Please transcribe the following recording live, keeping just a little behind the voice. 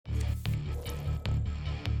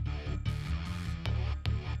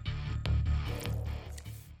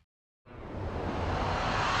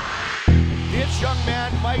young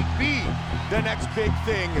man might be the next big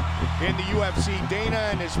thing in the UFC. Dana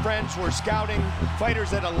and his friends were scouting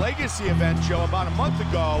fighters at a Legacy event show about a month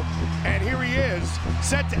ago, and here he is,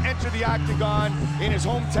 set to enter the octagon in his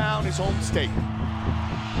hometown, his home state.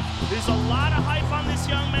 There's a lot of hype on this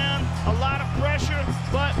young man, a lot of pressure,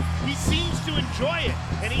 but he seems to enjoy it,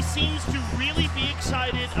 and he seems to really be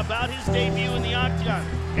excited about his debut in the octagon.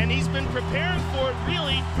 And he's been preparing for it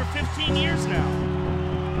really for 15 years now.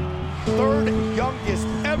 Third youngest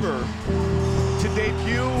ever to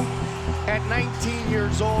debut at 19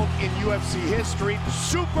 years old in UFC history,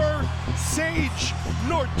 Super Sage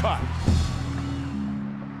Northcutt.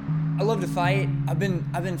 I love to fight. I've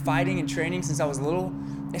been fighting and training since I was little.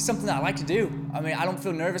 It's something that I like to do. I mean, I don't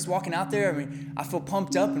feel nervous walking out there. I mean, I feel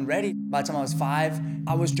pumped up and ready. By the time I was 5,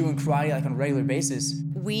 I was doing karate like on a regular basis.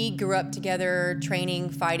 We grew up together, training,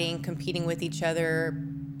 fighting, competing with each other,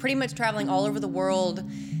 pretty much traveling all over the world,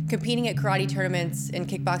 competing at karate tournaments and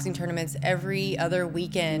kickboxing tournaments every other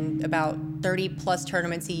weekend, about 30 plus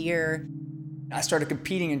tournaments a year. I started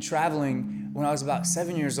competing and traveling when I was about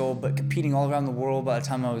 7 years old, but competing all around the world by the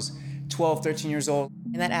time I was 12, 13 years old.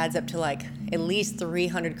 And that adds up to like at least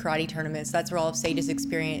 300 karate tournaments. That's where all of Sage's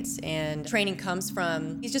experience and training comes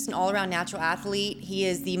from. He's just an all-around natural athlete. He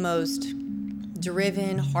is the most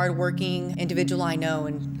driven, hardworking individual I know,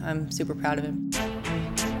 and I'm super proud of him.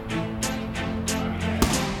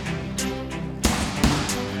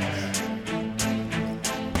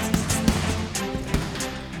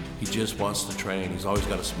 He just wants to train. He's always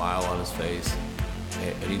got a smile on his face,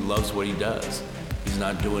 and he loves what he does. He's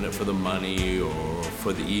not doing it for the money or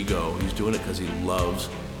for the ego. He's doing it because he loves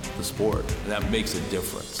the sport, and that makes a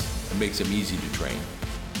difference. It makes him easy to train.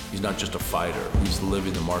 He's not just a fighter. He's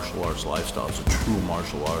living the martial arts lifestyle. He's a true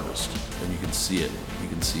martial artist, and you can see it. You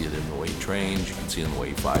can see it in the way he trains. You can see it in the way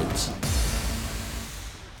he fights.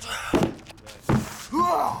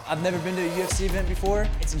 I've never been to a UFC event before.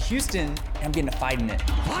 It's in Houston, and I'm getting to fight in it.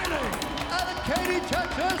 Fighting out of Katy,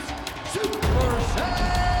 Texas, Super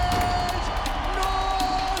Sage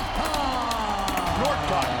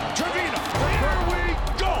Northcutt, Trevino, here we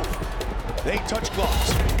go! They touch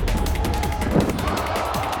gloves.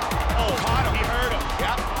 Oh, caught him. He hurt him.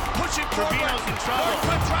 Yep. Pushing Trevino's in trouble.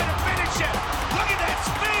 Northcutt trying to finish it. Look at that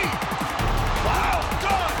speed. Wow,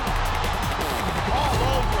 good. All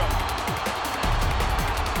over him.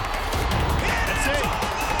 That's it.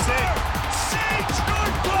 That's it. Sage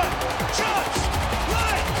Northcutt, just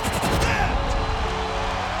like that.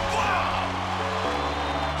 Wow.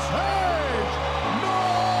 Sage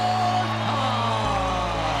Northcutt.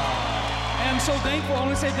 And I'm so thankful. I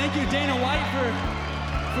want to say thank you to Dana White for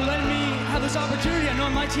letting me have this opportunity. I know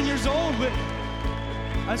I'm 19 years old, but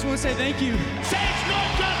I just want to say thank you. Sage Northcutt!